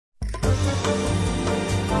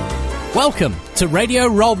Welcome to Radio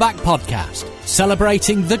Rollback Podcast,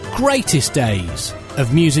 celebrating the greatest days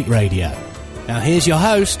of music radio. Now here's your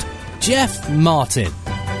host, Jeff Martin.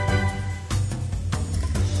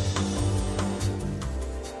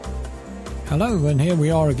 Hello, and here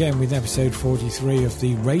we are again with episode 43 of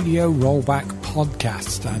the Radio Rollback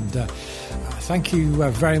Podcast, and thank you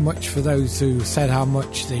very much for those who said how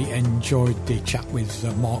much they enjoyed the chat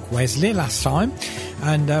with Mark Wesley last time.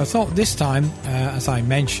 And I thought this time, as I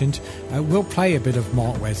mentioned, we'll play a bit of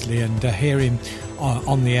Mark Wesley and hear him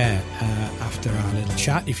on the air after our little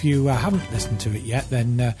chat. If you haven't listened to it yet,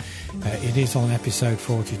 then it is on episode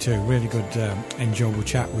 42. Really good, enjoyable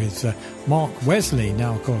chat with Mark Wesley,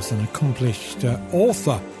 now of course an accomplished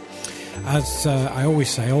author. As I always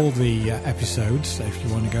say, all the episodes, if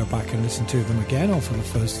you want to go back and listen to them again or for the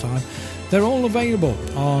first time, they're all available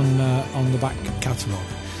on the back catalogue.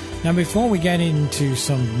 Now, before we get into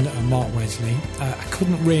some Mark Wesley, I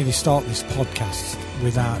couldn't really start this podcast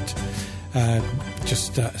without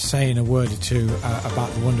just saying a word or two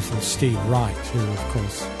about the wonderful Steve Wright, who, of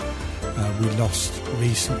course, we lost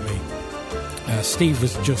recently. Steve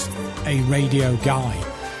was just a radio guy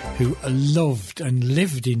who loved and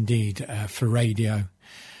lived indeed for radio.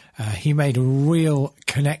 He made a real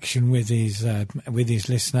connection with his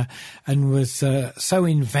listener, and was so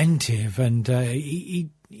inventive, and he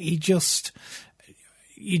just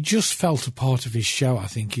felt a part of his show, I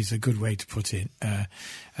think is a good way to put it.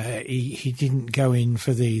 He didn't go in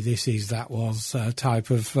for the this is that was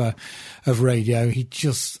type of radio. He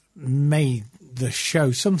just made the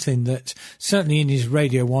show something that certainly in his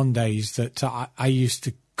Radio 1 days that I used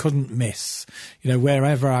to couldn't miss. You know,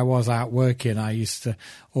 wherever I was out working, I used to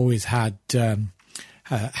always had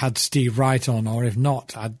Steve Wright on, or if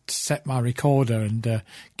not, I'd set my recorder and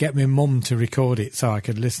get my mum to record it so I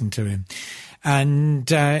could listen to him. And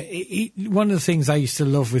one of the things I used to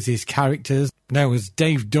love was his characters. There was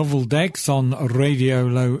Dave Doubledecks on Radio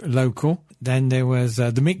Local. Then there was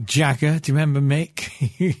the Mick Jagger. Do you remember Mick?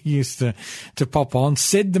 He used to pop on.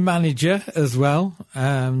 Sid the manager as well.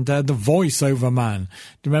 And the voiceover man.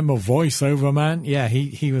 Do you remember voiceover man? Yeah,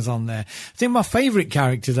 he was on there. I think my favourite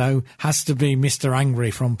character, though, has to be Mr. Angry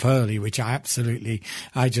from Pearly, which I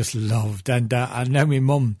just loved. And I know my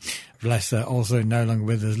mum, bless her, also no longer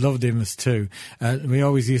with us, loved him as too. We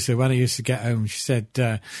always used to, when I used to get home, she said,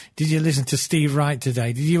 did you listen to Steve Wright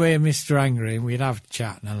today? Did you hear Mr. Angry? And we'd have a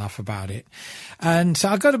chat and a laugh about it. And so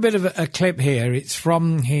I got a bit of a clip here. It's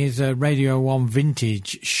from his Radio 1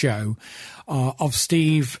 vintage show of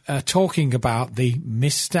Steve talking about the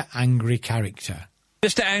Mr. Angry character.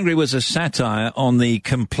 Mr. Angry was a satire on the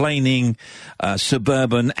complaining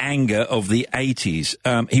suburban anger of the 80s.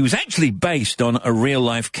 He was actually based on a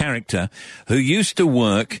real-life character who used to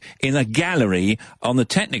work in a gallery on the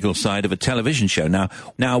technical side of a television show.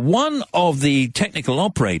 Now, one of the technical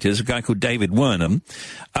operators, a guy called David Wernham,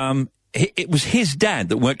 it was his dad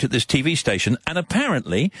that worked at this TV station, and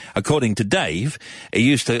apparently, according to Dave, he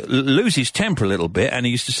used to lose his temper a little bit, and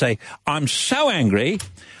he used to say, "I'm so angry,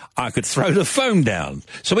 I could throw the phone down."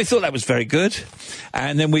 So we thought that was very good.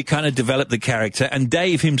 And then we kind of developed the character, and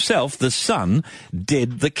Dave himself, the son,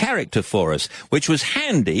 did the character for us, which was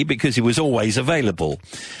handy because he was always available.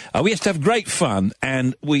 We used to have great fun,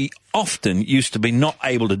 and we often used to be not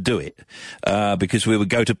able to do it because we would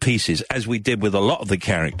go to pieces, as we did with a lot of the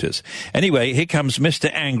characters. Anyway, here comes Mr.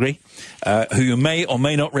 Angry, who you may or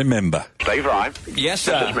may not remember. Steve Wright. Yes,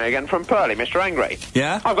 sir. This is me again from Pearly, Mr. Angry.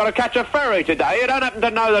 Yeah? I've got to catch a ferry today. You don't happen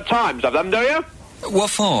to know the times of them, do you? What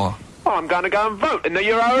for? Oh, I'm going to go and vote in the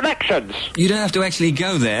Euro elections. You don't have to actually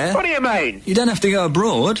go there. What do you mean? You don't have to go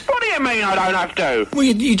abroad. What do you mean I don't have to? Well,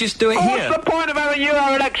 you just do it Well, here. what's the point of having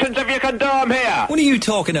Euro elections if you can do them here? What are you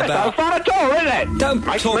talking It's no about? fun at all, is it? Don't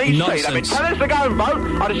Makes talk me nonsense. see. They've been telling us to go and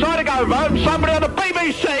vote. I decide to go and vote, and somebody on the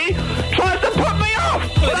BBC tries to put me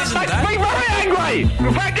off. Well, that isn't makes that- me very angry.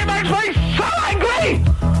 In fact, it makes me so angry.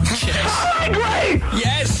 Yes. So angry.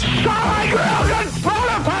 Yes. So angry, I'm going to throw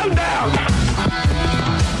the phone down.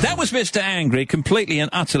 That was Mr. Angry, completely and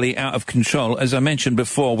utterly out of control. As I mentioned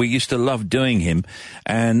before, we used to love doing him,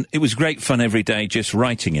 and it was great fun every day just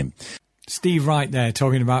writing him. Steve Wright there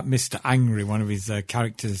talking about Mr. Angry, one of his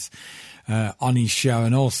characters on his show,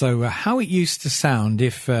 and also how it used to sound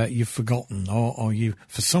if you've forgotten or you,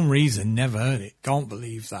 for some reason, never heard it. Can't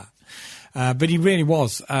believe that. But he really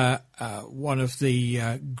was one of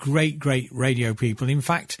the great radio people. In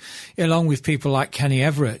fact, along with people like Kenny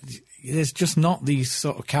Everett, there's just not these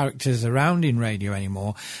sort of characters around in radio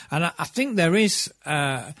anymore. And I think there is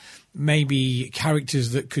maybe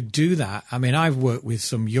characters that could do that. I mean, I've worked with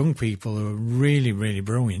some young people who are really, really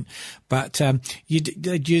brilliant, but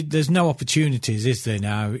there's no opportunities, is there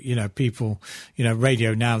now? You know, people, you know,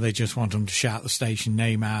 radio now, they just want them to shout the station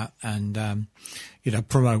name out and, you know,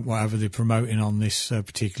 promote whatever they're promoting on this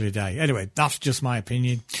particular day. Anyway, that's just my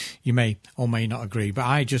opinion. You may or may not agree, but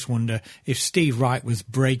I just wonder if Steve Wright was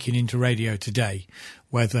breaking into radio today,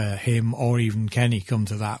 whether him or even Kenny, come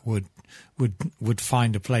to that, would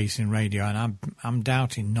find a place in radio, and I'm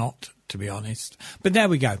doubting not, to be honest. But there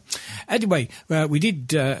we go. Anyway, we did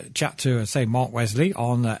chat to, say, Mark Wesley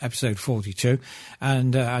on episode 42,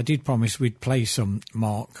 and I did promise we'd play some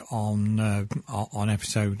Mark on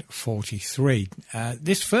episode 43.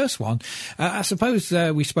 This first one, I suppose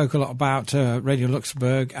we spoke a lot about Radio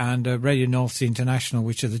Luxembourg and Radio North Sea International,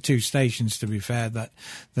 which are the two stations, to be fair, that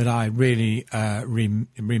I really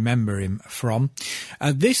remember him from.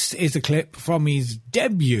 This is a clip from his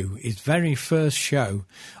debut, his very first show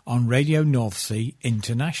on Radio North Sea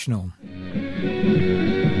International. Thank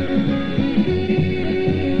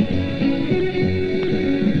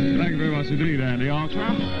you very much indeed, Andy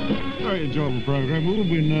Archer. Very enjoyable programme. We've all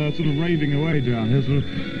been sort of raving away down here, sort of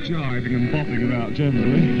jiving and bopping about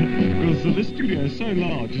generally. Because this studio is so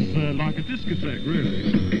large, it's like a discotheque,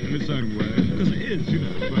 really, in its own way. Because it is, you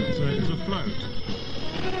know, but it's afloat.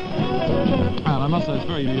 And I must say it's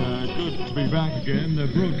very good to be back again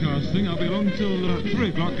broadcasting. I'll be along till 3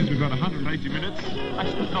 o'clock because we've got 180 minutes.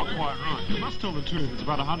 Actually, that's not quite right. I must tell the truth, it's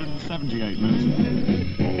about 178 minutes.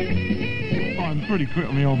 I'm pretty quick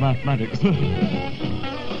on the old mathematics. This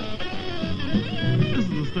is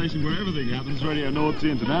the station where everything happens, Radio North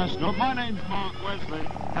Sea International. My name's Mark Wesley,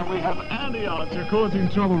 and we have Andy Archer causing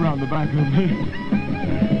trouble round the back of me.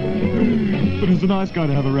 But he's a nice guy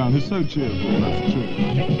to have around. He's so cheerful, that's true.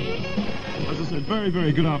 As I said, very,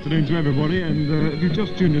 very good afternoon to everybody, and if you've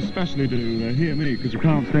just tuned especially to hear me, because you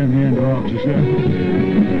can't stand the end of Archer's show.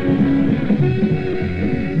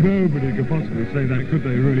 Nobody could possibly say that, could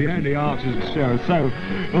they, really? Andy Archer's show, it's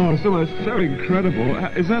almost so incredible.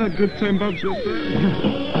 Is that a good tempo just there?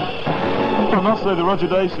 I must say the Roger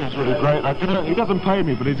Dayson's really great. He doesn't pay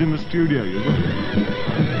me, but he's in the studio, you know.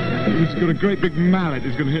 He's got a great big mallet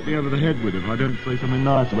he's going to hit me over the head with if I don't say something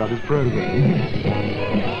nice about his programme.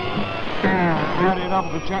 Ready enough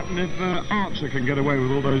of the chat, and if Archer can get away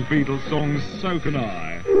with all those Beatles songs, so can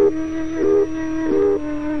I.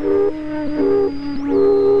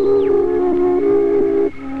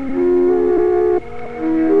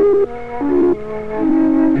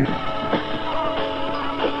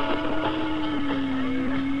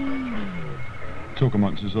 Talk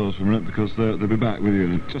amongst yourselves for a minute, because they'll be back with you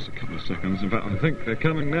in just a couple of seconds. In fact, I think they're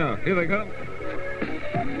coming now. Here they come.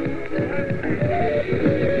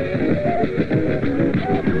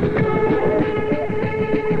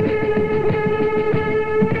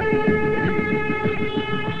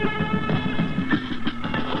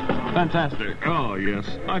 Fantastic. Oh, yes.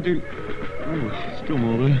 I do... Oh, still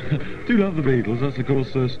more there. Do love the Beatles. That's, of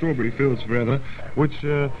course, Strawberry Fields Forever, which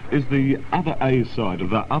is the other A-side of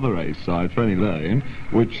that other A-side, Fanny Lane,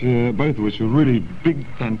 which, both of which were really big,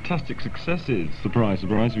 fantastic successes. Surprise,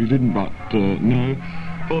 surprise, if you didn't but know.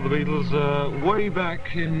 For the Beatles, way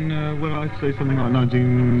back in, well, I'd say something like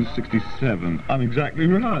 1967. I'm exactly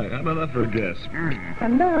right. How about that for a guess?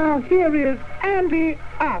 And now, here is Andy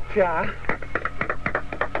Archer.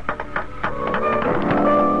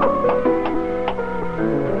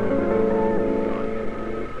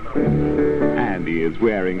 Andy is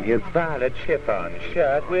wearing his violet chiffon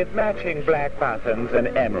shirt with matching black buttons and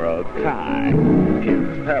emerald tie.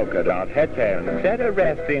 His polka dot headphones set are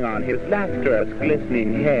resting on his lustrous,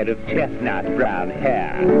 glistening head of chestnut brown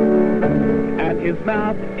hair. And his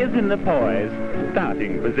mouth is in the poised,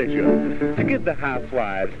 starting position to give the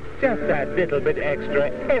housewives just that little bit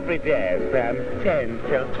extra every day from 10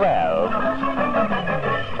 till 12.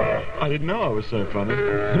 I didn't know I was so funny.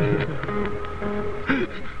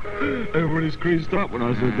 Everybody's creased up when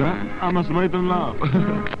I said that. I must have made them laugh.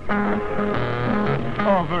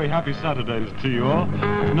 Oh, very happy Saturdays to you all.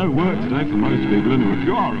 No work today for most people, anyway. If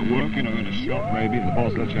you are at work, you know, in a shop maybe, and the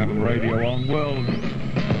boss lets you have the radio on, well,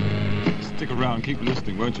 stick around, keep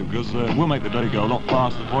listening, won't you? Because we'll make the day go a lot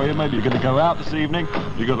faster for you. Maybe you're going to go out this evening.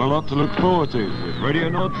 You've got a lot to look forward to with Radio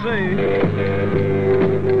North Sea.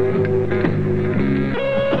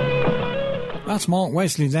 That's Mark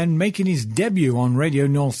Wesley then, making his debut on Radio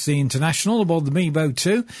North Sea International aboard the Mebo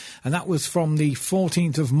 2, and that was from the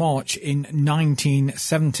 14th of March in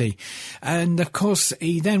 1970. And of course,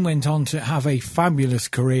 he then went on to have a fabulous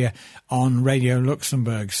career on Radio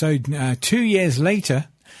Luxembourg. So 2 years later,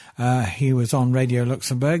 he was on Radio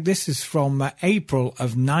Luxembourg. This is from April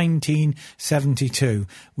of 1972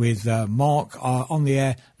 with Mark on the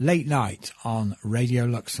air late night on Radio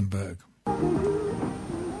Luxembourg.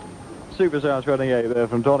 Supersounds 28 there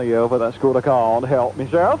from Donny Hill, but that's called I Can't Help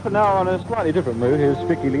Myself. And now on a slightly different mood, here's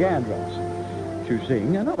Vicky Leandros to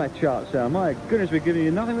sing. And not that chart sound, my goodness, we're giving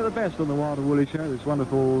you nothing but the best on the Wild and Woolly Show. It's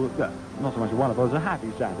wonderful, not so much wonderful, it's a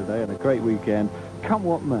happy Saturday and a great weekend. Come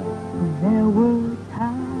what may. There were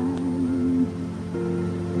times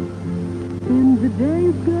in the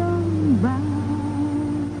days gone by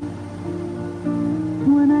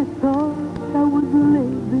when I thought I was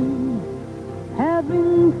living,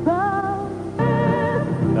 having fun.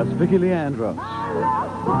 That's Vicky Leandros.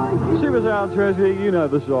 Supersound Treasury, you know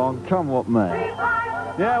the song, Come What May.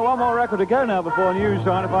 Yeah, one more record to go now before news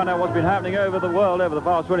time to find out what's been happening over the world over the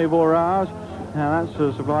past 24 hours. And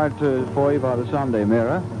that's supplied for you by the Sunday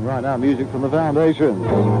Mirror. Right now, music from the Foundations.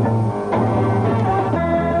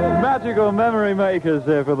 Magical memory makers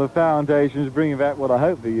there from the Foundations, bringing back what I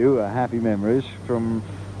hope for you are happy memories from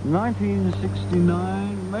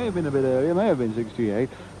 1969, may have been a bit earlier, may have been 68.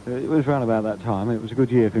 It was around about that time. It was a good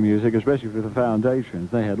year for music, especially for the Foundations.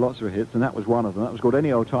 They had lots of hits, and that was one of them. That was called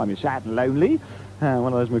Any Old Time You're Sad and Lonely, one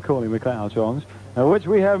of those Macaulay McLeod songs, which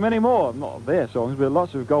we have many more. Not their songs, but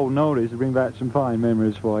lots of golden oldies to bring back some fine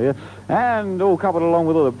memories for you. And all coupled along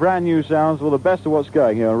with all the brand new sounds, all the best of what's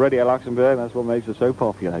going here on Radio Luxembourg. That's what makes us so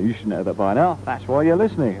popular. You should know that by now. That's why you're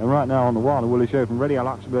listening. And right now on the Wild and Woolly Show from Radio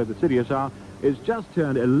Luxembourg, the City of Sound, it's just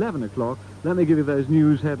turned 11 o'clock. Let me give you those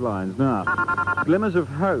news headlines now. Glimmers of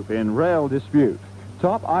hope in rail dispute.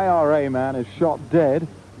 Top IRA man is shot dead.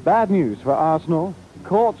 Bad news for Arsenal.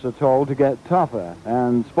 Courts are told to get tougher.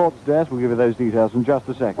 And Sports Desk will give you those details in just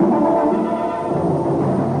a second.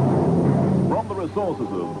 From the resources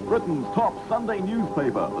of Britain's top Sunday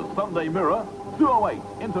newspaper, the Sunday Mirror, 208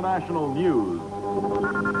 International News.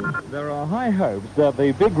 There are high hopes that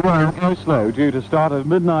the big row in Oslo, due to start at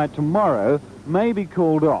midnight tomorrow, may be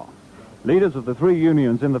called off. Leaders of the three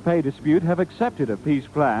unions in the pay dispute have accepted a peace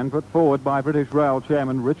plan put forward by British Rail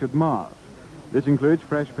Chairman Richard Marsh. This includes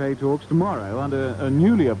fresh pay talks tomorrow under a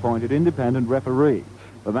newly appointed independent referee.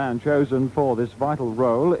 The man chosen for this vital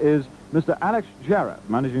role is Mr. Alex Jarrett,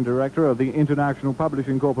 Managing Director of the International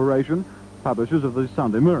Publishing Corporation, publishers of the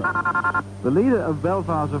Sunday Mirror. The leader of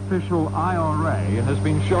Belfast's official IRA has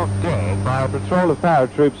been shot dead by a patrol of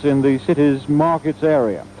paratroops in the city's markets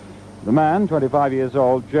area. The man, 25 years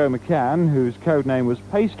old, Joe McCann, whose code name was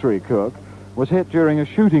Pastry Cook, was hit during a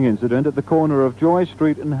shooting incident at the corner of Joy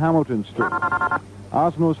Street and Hamilton Street.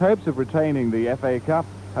 Arsenal's hopes of retaining the FA Cup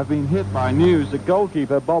have been hit by news that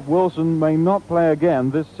goalkeeper Bob Wilson may not play again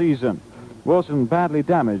this season. Wilson badly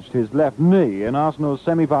damaged his left knee in Arsenal's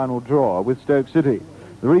semi-final draw with Stoke City.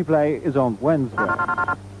 The replay is on Wednesday.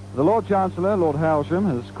 The Lord Chancellor, Lord Hailsham,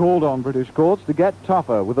 has called on British courts to get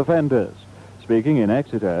tougher with offenders. Speaking in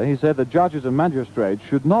Exeter, he said that judges and magistrates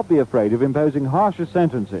should not be afraid of imposing harsher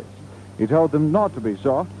sentences. He told them not to be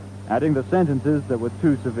soft, adding that sentences that were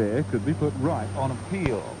too severe could be put right on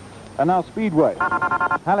appeal. And now Speedway.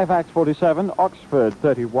 Halifax 47, Oxford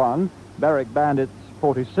 31, Berwick Bandits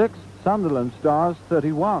 46, Sunderland Stars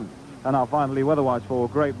 31. And now finally, weather-wise for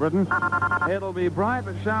Great Britain. It'll be bright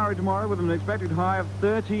but showery tomorrow with an expected high of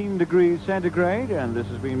 13 degrees centigrade. And this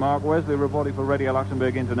has been Mark Wesley reporting for Radio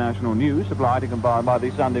Luxembourg International News, supplied and combined by the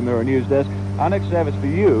Sunday Mirror News Desk. Our next service for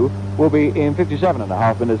you will be in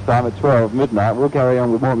 57.5 minutes time at 12 midnight. We'll carry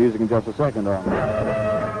on with more music in just a second.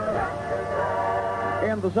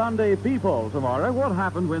 In the Sunday People tomorrow, what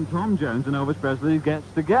happened when Tom Jones and Elvis Presley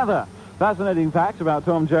gets together? Fascinating facts about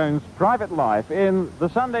Tom Jones' private life in the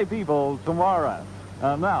Sunday People tomorrow.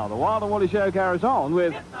 And now, the Wild and Woolly Show carries on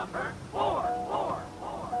with... Hit number 4.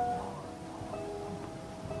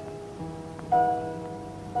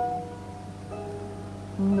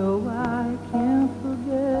 No, I can't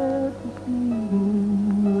forget to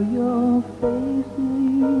see your face.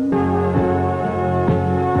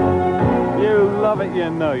 You love it, you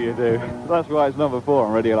know you do. That's why it's number 4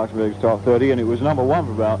 on Radio Luxembourg's Top 30, and it was number 1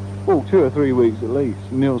 for about, 2 or 3 weeks at least.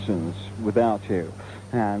 Nielsen's Without You.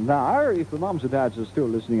 And now, if the mums and dads are still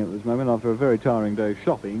listening at this moment after a very tiring day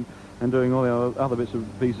shopping and doing all the other bits and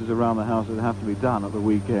pieces around the house that have to be done at the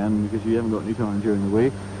weekend because you haven't got any time during the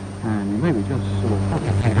week, and you maybe just sort of...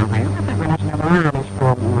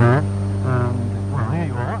 well, here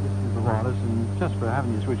you are. This is the wireless, and just for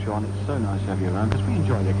having you switch on, it's so nice to have you around because we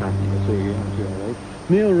enjoy your company. We'll see you on 208.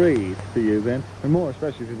 Neil Reid for you then, and more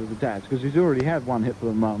especially for the dads, because he's already had one hit for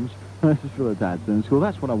the mums. This is for the dads in school.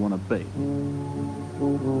 That's what I want to be.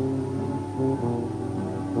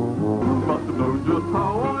 Must have known just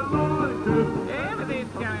how I liked it.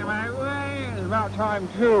 Evidence, that time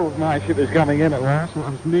too. My ship is coming in at last.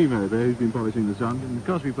 That was Nemo there, who's been polishing the sun. And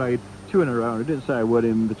because we played 2 in a row, and I didn't say a word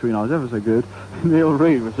in between, I was ever so good. Neil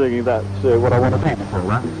Reed was singing That's What I Want to Pay for,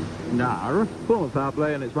 right? Now, former power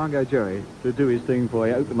play, and it's Mungo Jerry to do his thing for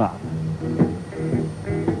you. Open up.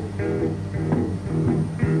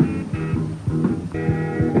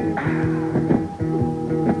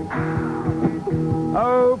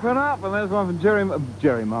 Open up, and there's one from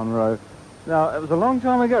Jerry Monroe. Now, it was a long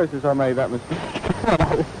time ago since I made that mistake. I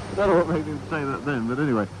don't know what made me say that then, but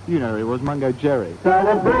anyway, you know who he was, Mungo Jerry.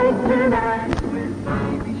 Celebrate tonight with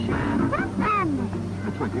Baby Shark.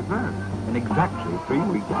 The 21st. In exactly 3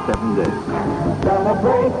 weeks, 7 days.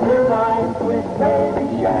 Celebrate tonight with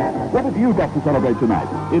Baby Shark. What have you got to celebrate tonight?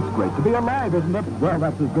 It's great to be alive, isn't it? Well,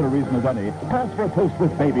 that's as good a reason as any. Pass for a toast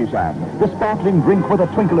with Baby Sham, the sparkling drink with a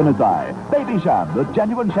twinkle in its eye. Baby Sham, the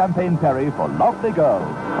genuine champagne perry for lovely girls.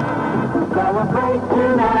 Celebrate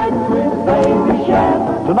tonight with Baby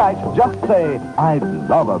Sham. Tonight, just say, I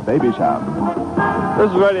love a Baby Sham. This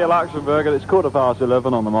is Radio Luxembourg, and it's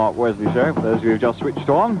 11:15 on the Mark Wesley Show. For those of you who've just switched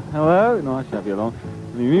on, hello, nice to have you along.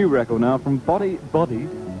 A new record now from Bobby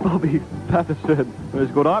Patterson.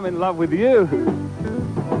 It's called I'm in Love with You.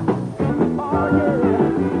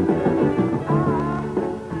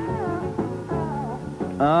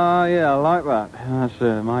 Yeah, I like that. That's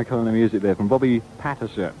my kind of music there from Bobby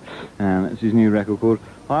Patterson. And it's his new record called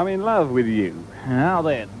I'm in Love with You. Now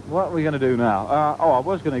then, what are we going to do now? I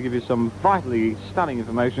was going to give you some vitally stunning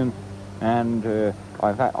information, and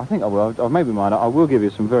I think I will. I've made my mind up. I will give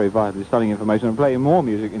you some very vitally stunning information and play you more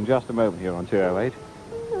music in just a moment here on 208.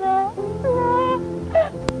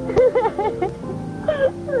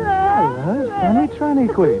 Hello, Fanny Tranny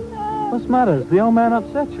Queen. What's the matter? Has the old man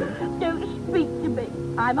upset you? Don't speak to me.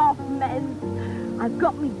 I'm off meds. I've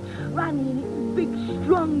got me tranny and it's a big,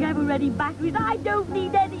 strong, ever-ready batteries. I don't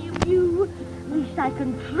need any of you. At least I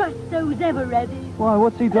can trust those ever-ready. Why,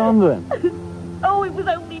 what's he done then? Oh, it was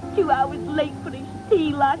only 2 hours late for his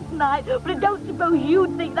tea last night, but I don't suppose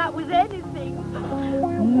you'd think that was anything.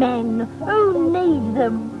 Men, who needs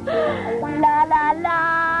them? La la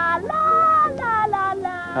la, la la la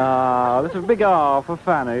la. That's a big R for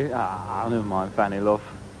Fanny. Never mind, Fanny, love.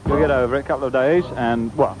 You'll get over it, a couple of days,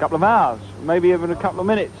 and, well, a couple of hours, maybe even a couple of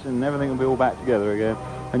minutes, and everything will be all back together again,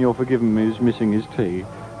 and you'll forgive him his missing his tea.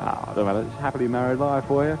 Don't matter, it's a happily married life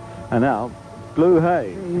for you. And now, Blue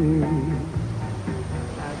Hay.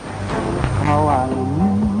 How I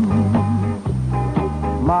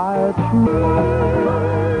my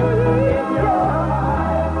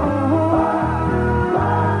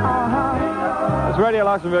It's Radio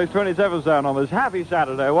Luxembourg's 27th sound on this happy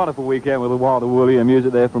Saturday, wonderful weekend with a wild and woolly and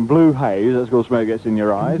music there from Blue Haze. That's called Smoke Gets in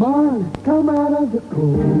Your Eyes. Boys, come out of the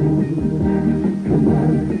cold.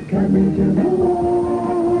 Come into the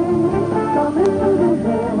warm. Come into the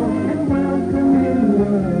warm. And welcome in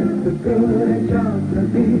the good and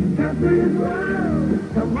chocolate. Country is wild.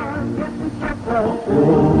 Come on, get the chocolate.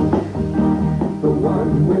 The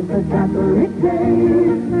one with the chocolate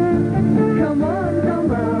taste. Come on,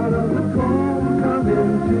 come out of the cold. Come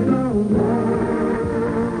into the warm.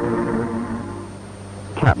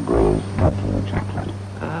 Cadbury's butter chocolate.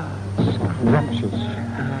 Scrumptious.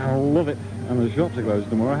 I love it. And the shops are closed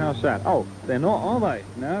tomorrow. How sad. Oh, they're not, are they?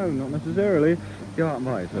 No, not necessarily. Go out and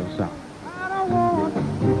buy yourself some. I don't want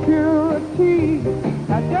security.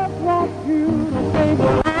 I just want you to say the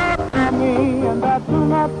word to me, and that's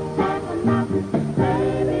enough.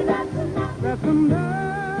 Baby, that's enough. That's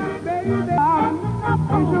enough, baby. I'm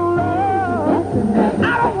your love. I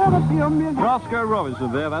don't want to be a miserable. Roscoe Robinson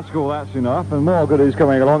there. That's called That's Enough. And more goodies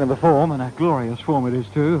coming along in the form, and a glorious form it is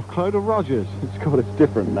too, of Clodagh Rogers. It's called It's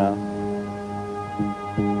Different Now.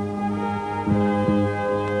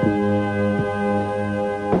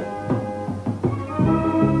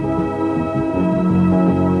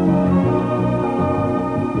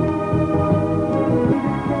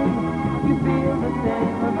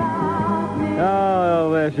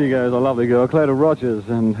 There she goes, a lovely girl, Clodagh Rogers,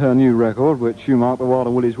 and her new record, which you mark the Wild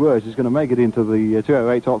and Woolly's words, is going to make it into the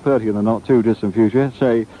 208 Top 30 in the not too distant future.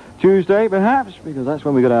 Say Tuesday, perhaps, because that's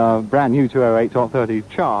when we got our brand new 208 Top 30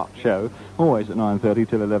 chart show, always at 9:30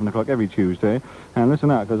 till 11 o'clock every Tuesday. And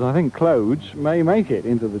listen out, because I think Clodagh may make it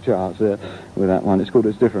into the charts with that one. It's called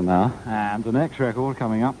It's Different Now. And the next record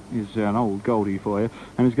coming up is an old goldie for you,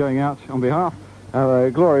 and it's going out on behalf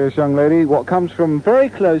a glorious young lady, what comes from very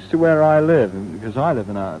close to where I live, because I live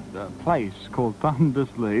in a place called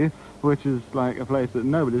Thundersley, which is like a place that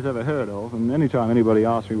nobody's ever heard of, and any time anybody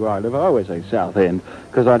asks me where I live, I always say Southend,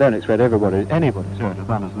 because I don't expect anybody's heard of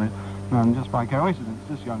Thundersley. And just by coincidence,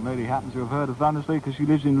 this young lady happens to have heard of Thundersley because she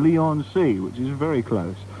lives in Leon Sea, which is very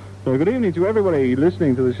close. So good evening to everybody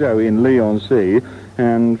listening to the show in Leigh-on-Sea,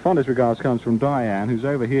 and fondest regards comes from Diane, who's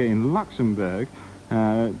over here in Luxembourg,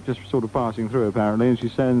 just sort of passing through apparently, and she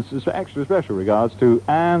sends extra special regards to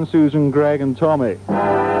Anne, Susan, Greg and Tommy.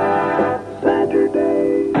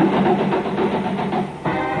 Saturday.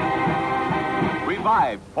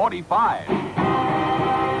 Revived 45.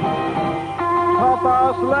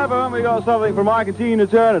 11:30, we got something from Mike and Tina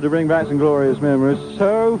Turner to bring back some glorious memories.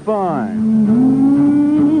 So fine.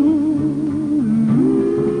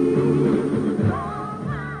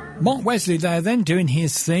 Mark Wesley there then doing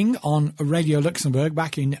his thing on Radio Luxembourg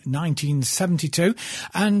back in 1972.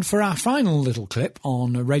 And for our final little clip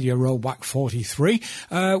on Radio Rollback 43,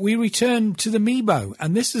 we return to the Mebo.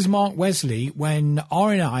 And this is Mark Wesley when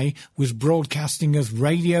RNI was broadcasting as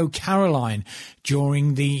Radio Caroline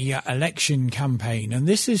during the election campaign. And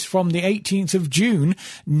this is from the 18th of June,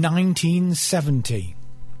 1970.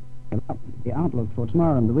 The outlook for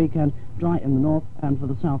tomorrow and the weekend, dry in the north and for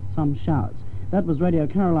the south, some showers. That was Radio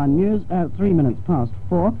Caroline News at 3 minutes past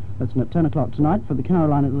 4. Listen at 10 o'clock tonight for the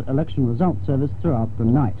Caroline election results service throughout the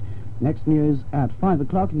night. Next news at 5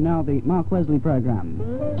 o'clock, now the Mark Wesley programme.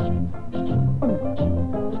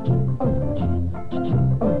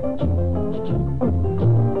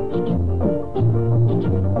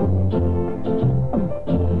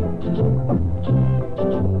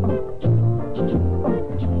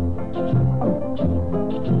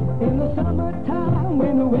 In the summertime,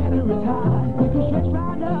 when the weather is high, stretch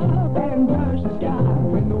right up and touch the sky.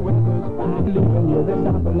 When the weather's fine, living with this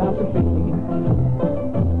our philosophy.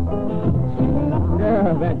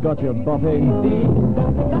 Yeah, that got you bopping.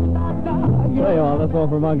 There you are, that's all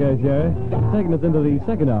from Mungo Show. Taking us into the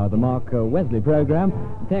second hour of the Mark Wesley programme.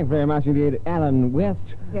 Thanks very much indeed, Alan West.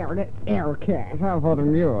 There, that's Aircat. How for the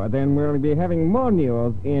news? Then we'll be having more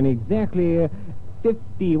news in exactly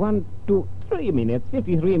 53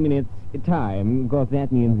 minutes time. Of course,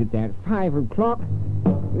 that means it's at 5 o'clock.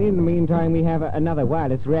 In the meantime, we have another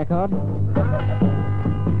wireless record.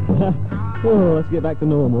 Oh, let's get back to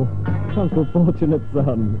normal. Uncle Fortunate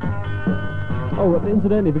Son. Oh,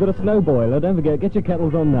 incidentally, if you've got a snow boiler, don't forget, get your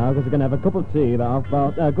kettles on now, because we're going to have a cup of tea at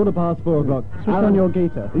about 4 o'clock. Switch on your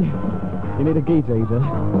geezer. You need a geezer eater.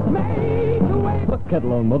 Put the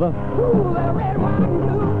kettle on, Mother. Ooh, the red, white, and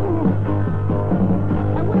blue.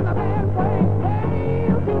 And when the band plays,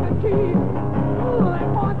 hail to the chief. Ooh, they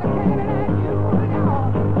point the cannon at you.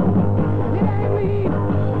 It ain't me.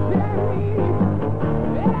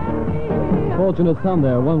 Fortunate Son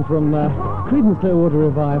there, one from Creedence Clearwater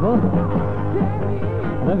Revival.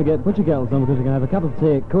 Don't forget, put your kettles on because we're going to have a cup of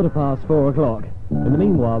tea at 4 o'clock. In the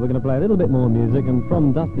meanwhile, we're going to play a little bit more music, and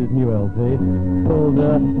from Dusty's new LP called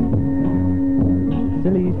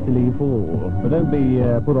Silly, Silly Fool. But don't be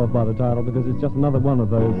put off by the title, because it's just another one of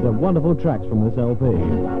those wonderful tracks from this LP.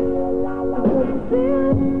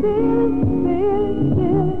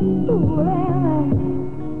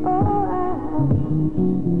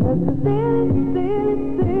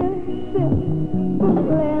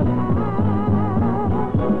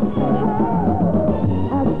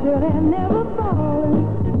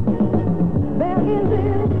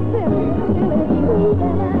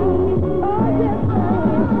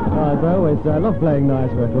 As I always say, I love playing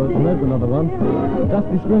nice records, and there's another one.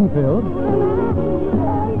 Dusty Springfield.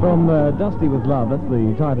 From Dusty With Love, that's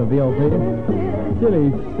the title of the LP.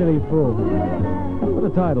 Silly, Silly Fool. What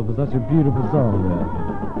a title for such a beautiful song.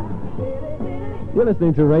 You're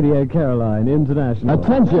listening to Radio Caroline International.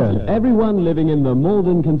 Attention, everyone living in the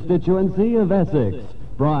Malden constituency of Essex.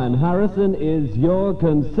 Brian Harrison is your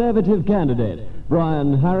Conservative candidate.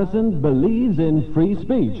 Brian Harrison believes in free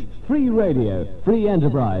speech, free radio, free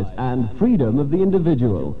enterprise, and freedom of the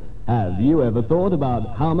individual. Have you ever thought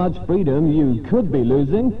about how much freedom you could be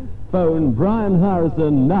losing? Phone Brian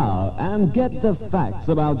Harrison now and get the facts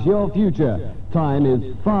about your future. Time is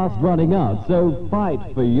fast running out, so fight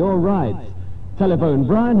for your rights. Telephone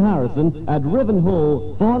Brian Harrison at Riven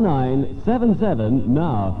Hall 4977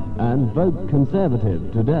 now and vote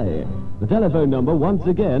Conservative today. The telephone number, once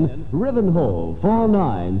again, Riven Hall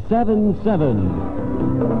 4977. In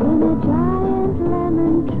a giant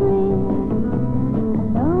lemon tree,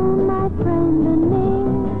 alone my friend and me,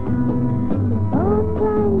 both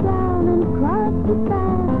climbed down and crossed the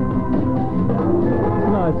path.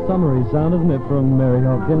 Nice summery sound, isn't it, from Mary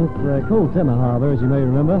Hopkins? Called Timor Harbour, as you may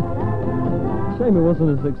remember. Shame it wasn't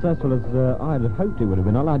as successful as I'd have hoped it would have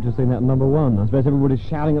been. I'd like to have seen that number one. I suppose everybody's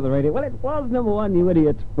shouting at the radio, well, it was number one, you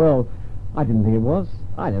idiot. Well, I didn't think it was.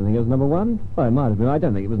 I don't think it was number one. Well, it might have been. I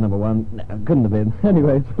don't think it was number one. No, it couldn't have been.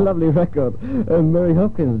 Anyway, it's a lovely record. Mary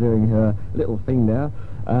Hopkins doing her little thing there.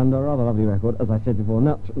 And a rather lovely record, as I said before.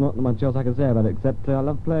 Not much else I can say about it, except I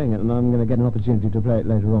love playing it, and I'm going to get an opportunity to play it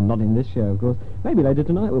later on. Not in this show, of course. Maybe later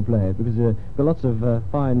tonight we'll play it, because we've got lots of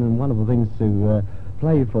fine and wonderful things to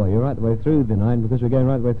play for you right the way through the night, because we're going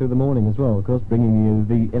right the way through the morning as well, of course, bringing you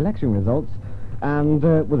the election results. And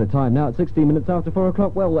with the time now, at 16 minutes after 4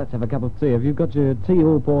 o'clock, well, let's have a cup of tea. If you've got your tea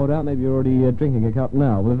all poured out, maybe you're already drinking a cup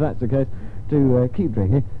now. Well, if that's the case, to keep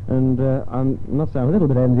drinking. And I must say I'm a little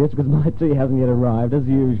bit envious because my tea hasn't yet arrived, as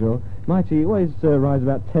usual. My tea always arrives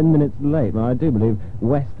about 10 minutes late. Well, I do believe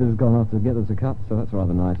West has gone off to get us a cup, so that's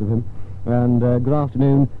rather nice of him. And good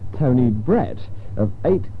afternoon, Tony Brett of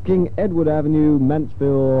 8 King Edward Avenue,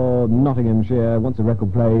 Mansfield, Nottinghamshire. Wants a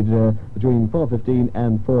record played between 4:15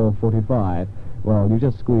 and 4:45. Well, you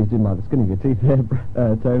just squeezed in by the skin of your teeth there,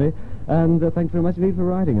 Tony. And thanks very much indeed for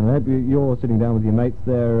writing. And I hope you're sitting down with your mates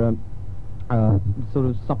there, sort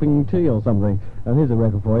of supping tea or something. And here's a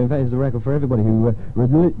record for you. In fact, here's a record for everybody who, oh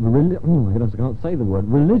my goodness, I can't say the word,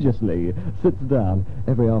 religiously sits down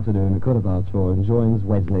every afternoon at 4:15 and joins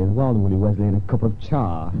Wesley, the Wild and Woolly Wesley, in a cup of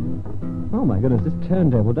cha. Oh my goodness, this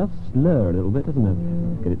turntable does slur a little bit, doesn't it?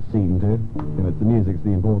 Get it seen to. You know, it's the music's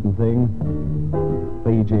the important thing.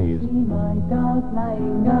 Bee Gees. See my dog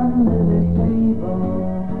lying under the table.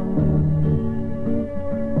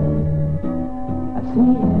 I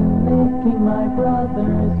see him licking my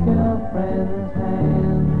brother's girlfriend's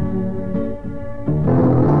hand.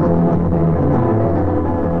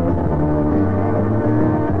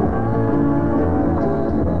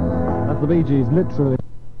 That's the Bee Gees, literally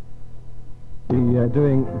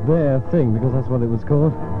doing their thing, because that's what it was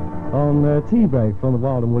called, on Tea Break from the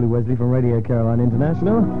Wild and Woolly Wesley from Radio Caroline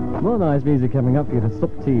International. More nice music coming up for you to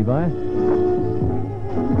sup tea by.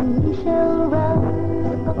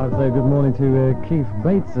 I'd say good morning to Keith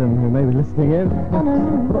Bateson, who may be listening in.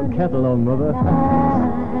 Put kettle on, mother.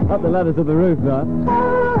 Up the ladder to the roof, now.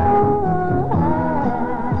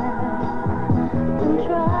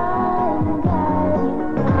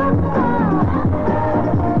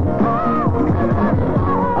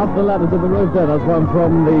 Up the ladder to the roof, there. That's one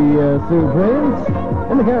from the Supremes.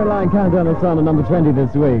 In the Caroline Countdown of Sound at number 20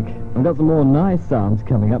 this week. I've got some more nice sounds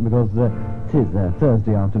coming up, because it is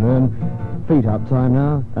Thursday afternoon. Feet up time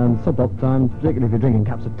now, and sub up time, particularly if you're drinking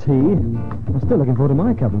cups of tea. I'm still looking forward to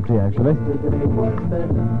my cup of tea, actually.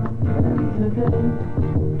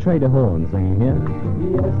 Trader Horn singing here.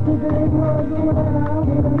 Yesterday was when I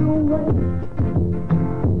went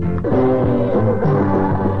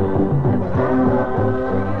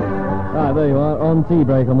Right, there you are, on Tea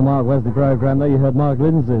Break on the Mark Wesley programme. There you heard Mark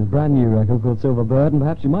Lindsay's brand new record called Silver Bird, and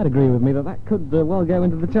perhaps you might agree with me that could well go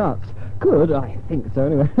into the charts. Could? I think so,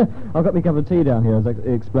 anyway. I've got my cup of tea down here, as I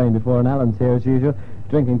explained before, and Alan's here as usual,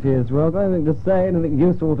 drinking tea as well. Got anything to say, anything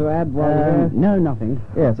useful to add? No, nothing.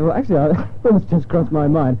 Yeah, so actually, it's just crossed my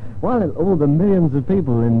mind. While all the millions of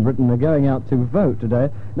people in Britain are going out to vote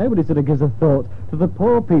today, nobody sort of gives a thought to the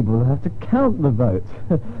poor people who have to count the votes.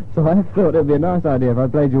 So I thought it would be a nice idea if I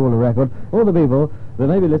played you all a record. All the people that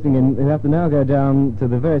may be listening in who have to now go down to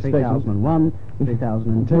the various stations. 3001,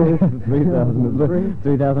 3002, 3003,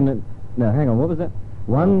 3000... No, hang on, what was that?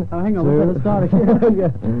 One, oh, hang on, two... we've got to start again.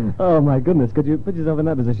 Yeah. Oh, my goodness, could you put yourself in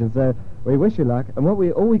that position? So, we wish you luck, and all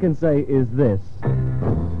we can say is this.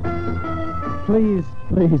 Please,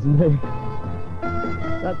 please me.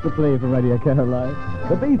 That's the plea from Radio Caroline.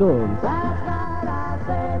 The Beatles.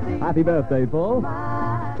 Happy birthday, Paul. Do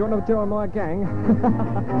you want to join my gang?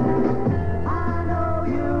 I know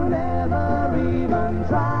you never even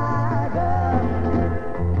tried it.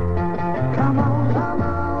 Come on, come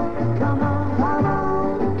on, come on, come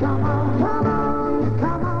on, come on, come on,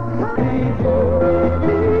 come on,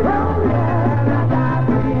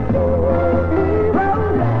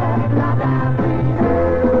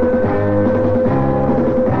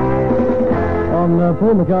 On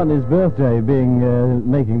Paul McCartney's birthday,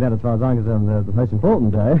 making that, as far as I'm concerned, the most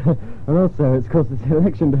important day, and also, of course, it's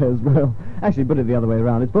election day as well. Actually, put it the other way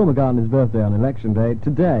around. It's Paul McCartney's birthday on election day.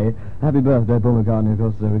 Today, happy birthday, Paul McCartney, of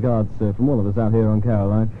course, regards from all of us out here on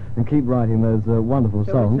Caroline, and keep writing those wonderful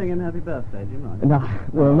Shall songs. we sing happy birthday, do you mind? No,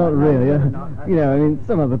 well, not really. You know, I mean,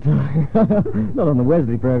 some other time. Not on the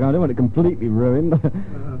Wesley programme. I don't want it completely ruined.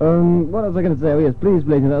 What was I going to say? Oh, yes, please,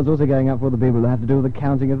 please. And that was also going up for the people who have to do with the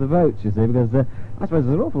counting of the votes, you see, because I suppose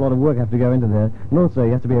there's an awful lot of work have to go into there. And also,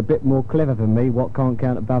 you have to be a bit more clever than me. What can't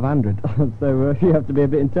count above 100? So you have to be a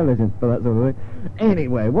bit intelligent for that sort of thing.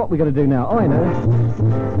 Anyway, what we're going to do now? Oh, I know.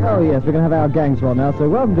 Oh, yes, we're going to have our gang spot now. So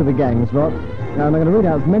welcome to the gang spot. Now, I'm going to read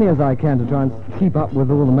out as many as I can to try and keep up with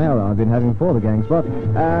all the mail I've been having for the gang spot.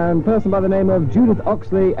 And person by the name of Judith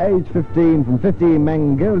Oxley, age 15, from 15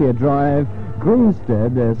 Mangolia Drive,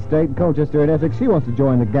 Grinstead Estate, Colchester in Essex. She wants to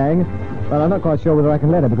join the gang, but I'm not quite sure whether I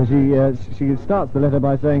can let her because she starts the letter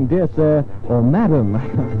by saying, "Dear Sir," or "Madam."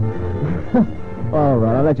 All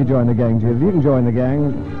right, I'll let you join the gang, Judith. You can join the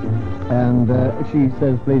gang. And she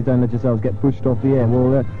says, please don't let yourselves get pushed off the air.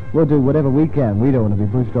 We'll do whatever we can. We don't want to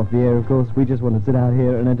be pushed off the air, of course. We just want to sit out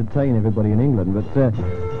here and entertain everybody in England. But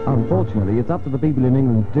unfortunately, it's up to the people in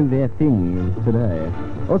England to do their thing today.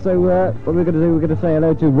 Also, what we're going to do, we're going to say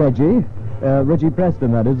hello to Reggie. Reggie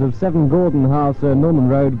Preston, that is, of 7 Gordon House, Norman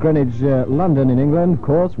Road, Greenwich, London in England, of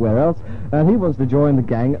course, where else? And he wants to join the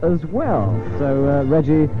gang as well. So,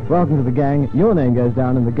 Reggie, welcome to the gang. Your name goes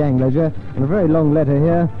down in the gang ledger. And a very long letter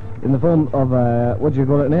here, in the form of a, what do you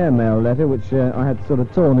call it, an airmail letter, which I had sort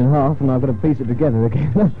of torn in half, and I've got to piece it together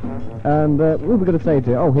again. And what were we going to say to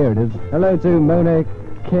you? Oh, here it is. Hello to Mona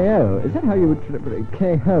K.O. Is that how you would put it?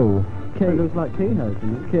 K-Ho. It looks like Kehoe to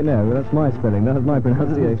me. No, that's my spelling. That's my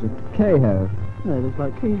pronunciation. K-Ho. No, it looks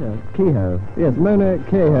like Kehoe. Kehoe. Yes, Mona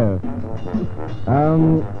Kehoe.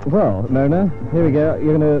 Well, Mona, here we go.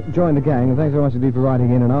 You're going to join the gang. And thanks very much indeed for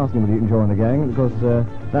writing in and asking whether you can join the gang. Of course,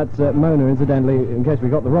 that's Mona, incidentally, in case we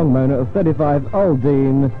got the wrong Mona, of 35 Old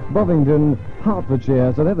Dean, Bovingdon,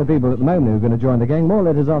 Hertfordshire. So they're the people at the moment who are going to join the gang. More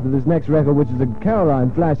letters after this next record, which is a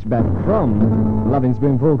Caroline flashback from Loving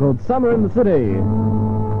Spoonful called Summer in the City.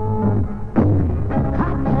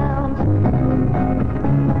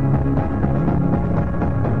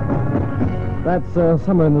 That's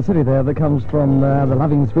Summer in the City there, that comes from the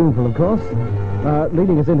Loving Spoonful, of course,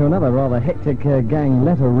 leading us into another rather hectic gang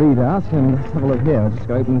letter readout. And let's have a look here. I'll just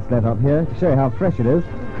go open this letter up here to show you how fresh it is.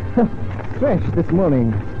 Fresh this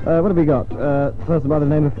morning. What have we got? Person by the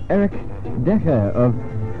name of Eric Decker of...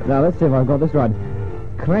 Now, let's see if I've got this right.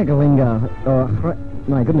 Kreglinger,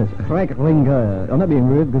 my goodness, Kreglinger. I'm not being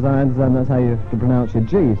rude because I understand that's how you have to pronounce your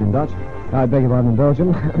G's in Dutch. I beg your pardon in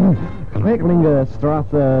Belgium. Kreglinger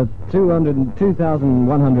Strasse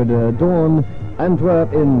 2100 Dawn,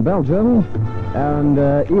 Antwerp in Belgium. And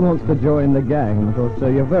he wants to join the gang. Of course,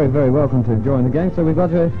 you're very, very welcome to join the gang. So we've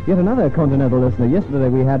got yet another continental listener. Yesterday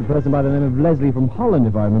we had a person by the name of Leslie from Holland,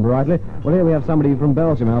 if I remember rightly. Well, here we have somebody from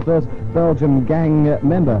Belgium, our first Belgium gang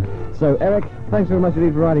member. So, Eric, thanks very much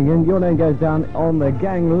indeed for writing in. Your name goes down on the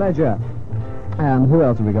gang ledger. And who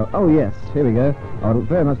else have we got? Oh, yes, here we go. I would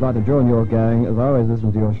very much like to join your gang, as I always listen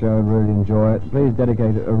to your show and really enjoy it. Please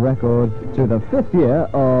dedicate a record to the 5th year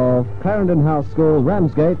of Clarendon House School,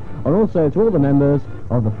 Ramsgate, and also to all the members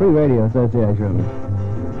of the Free Radio Association.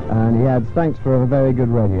 And he adds, thanks for a very good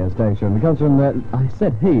radio station. It comes from, I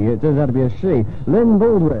said he, it turns out to be a she, Lynn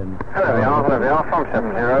Baldwin. Hello, we are from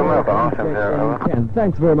 70 mobile, 70. And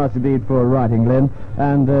thanks very much indeed for writing, Lynn.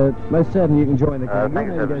 And most certainly you can join the gang.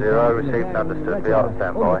 Thanks, 70, received, understood, be on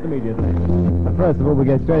standby. Immediately. First of all, we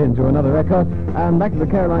go straight into another record. And back to the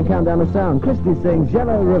Caroline Countdown of Sound. Christy sings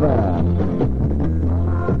Yellow River.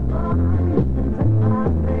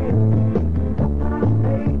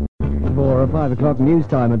 For 5 o'clock news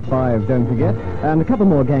time at 5, don't forget. And a couple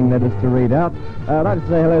more gang letters to read out. I'd like to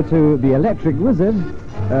say hello to the Electric Wizard,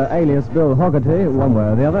 alias Bill Hoggerty, one way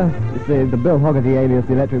or the other. It's the Bill Hoggerty alias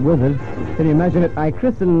the Electric Wizard. Can you imagine it? I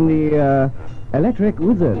christened the Electric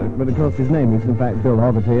Wizard, but of course his name is in fact Bill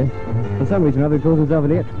Hoggerty. For some reason or other he calls himself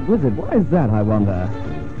the Electric Wizard. Why is that, I wonder?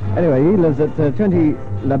 Anyway, he lives at 20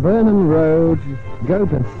 Laburnum Road,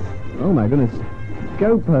 Gopus. Oh my goodness.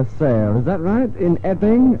 Gopusale, is that right? In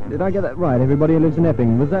Epping? Did I get that right? Everybody who lives in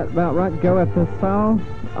Epping. Was that about right? Gopusale?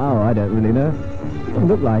 Oh, I don't really know. Doesn't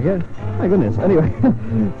look like it. My goodness. Anyway,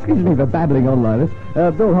 excuse me for babbling on like this.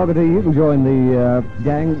 Bill Hoggerty, you can join the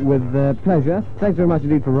gang with pleasure. Thanks very much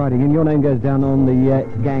indeed for writing in. Your name goes down on the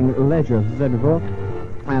gang ledger, as I said before.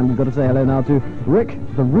 And we've got to say hello now to Rick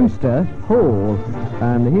the Rooster Hall.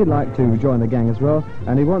 And he'd like to join the gang as well.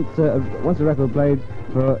 And he wants a record played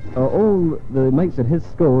for all the mates at his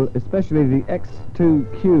school, especially the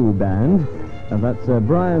X2Q band. And that's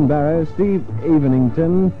Brian Barrow, Steve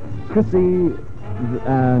Evenington, Chrissy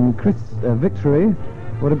and Chris Victory.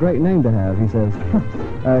 What a great name to have, he says.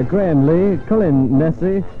 Graham Lee, Colin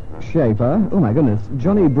Nessie, Schaefer, oh my goodness,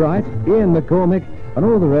 Johnny Bright, Ian McCormick, and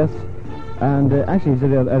all the rest. And actually, he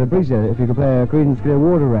said I'd appreciate it if you could play a Creedence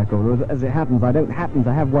Clearwater record. As it happens, I don't happen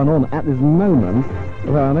to have one on at this moment.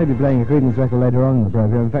 Well, I may be playing a Creedence record later on in the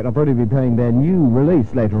program. In fact, I'll probably be playing their new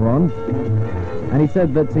release later on. And he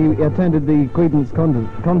said that he attended the Creedence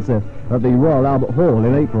concert at the Royal Albert Hall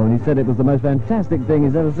in April, and he said it was the most fantastic thing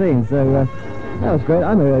he's ever seen. So that was great.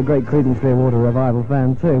 I'm a great Creedence Clearwater Revival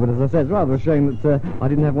fan too, but as I said, it's rather a shame that I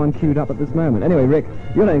didn't have one queued up at this moment. Anyway, Rick,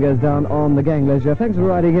 your name goes down on the gang ledger. Thanks for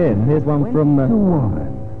writing in. Here's one from...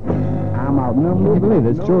 I'm outnumbered. Can you believe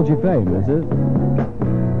it? It's Georgie Fame, is it?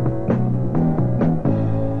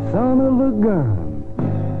 son of a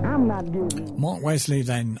gun. I'm not giving. Mark Wesley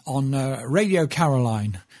then on Radio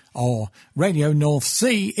Caroline, or Radio North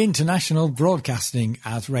Sea International Broadcasting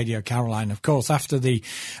as Radio Caroline. Of course, after the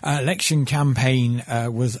election campaign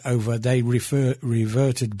was over, they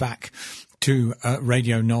reverted back to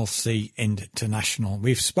Radio North Sea International.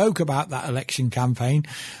 We've spoke about that election campaign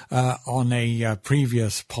on a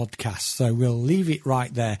previous podcast, so we'll leave it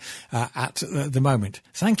right there at the moment.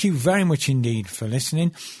 Thank you very much indeed for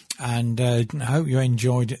listening, and I hope you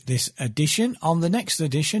enjoyed this edition. On the next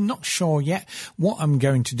edition, not sure yet what I'm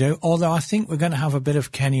going to do, although I think we're going to have a bit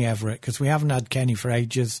of Kenny Everett, because we haven't had Kenny for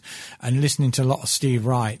ages, and listening to a lot of Steve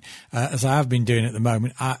Wright, as I have been doing at the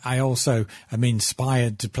moment, I also am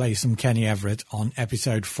inspired to play some Kenny Everett on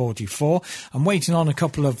episode 44. I'm waiting on a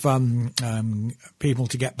couple of people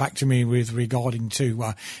to get back to me with regarding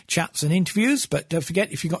to chats and interviews, but don't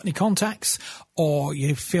forget, if you've got any contacts or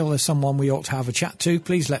you feel there's someone we ought to have a chat to,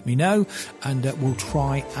 please let me know, and we'll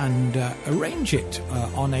try and arrange it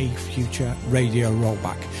on a future radio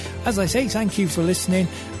rollback. As I say, thank you for listening,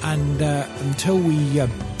 and until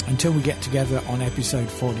we get together on episode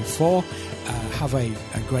 44, have a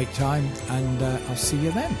great time, and I'll see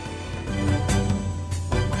you then.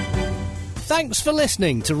 Thanks for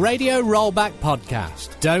listening to Radio Rollback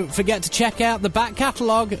Podcast. Don't forget to check out the back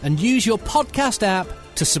catalogue and use your podcast app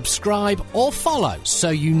to subscribe or follow so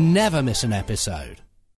you never miss an episode.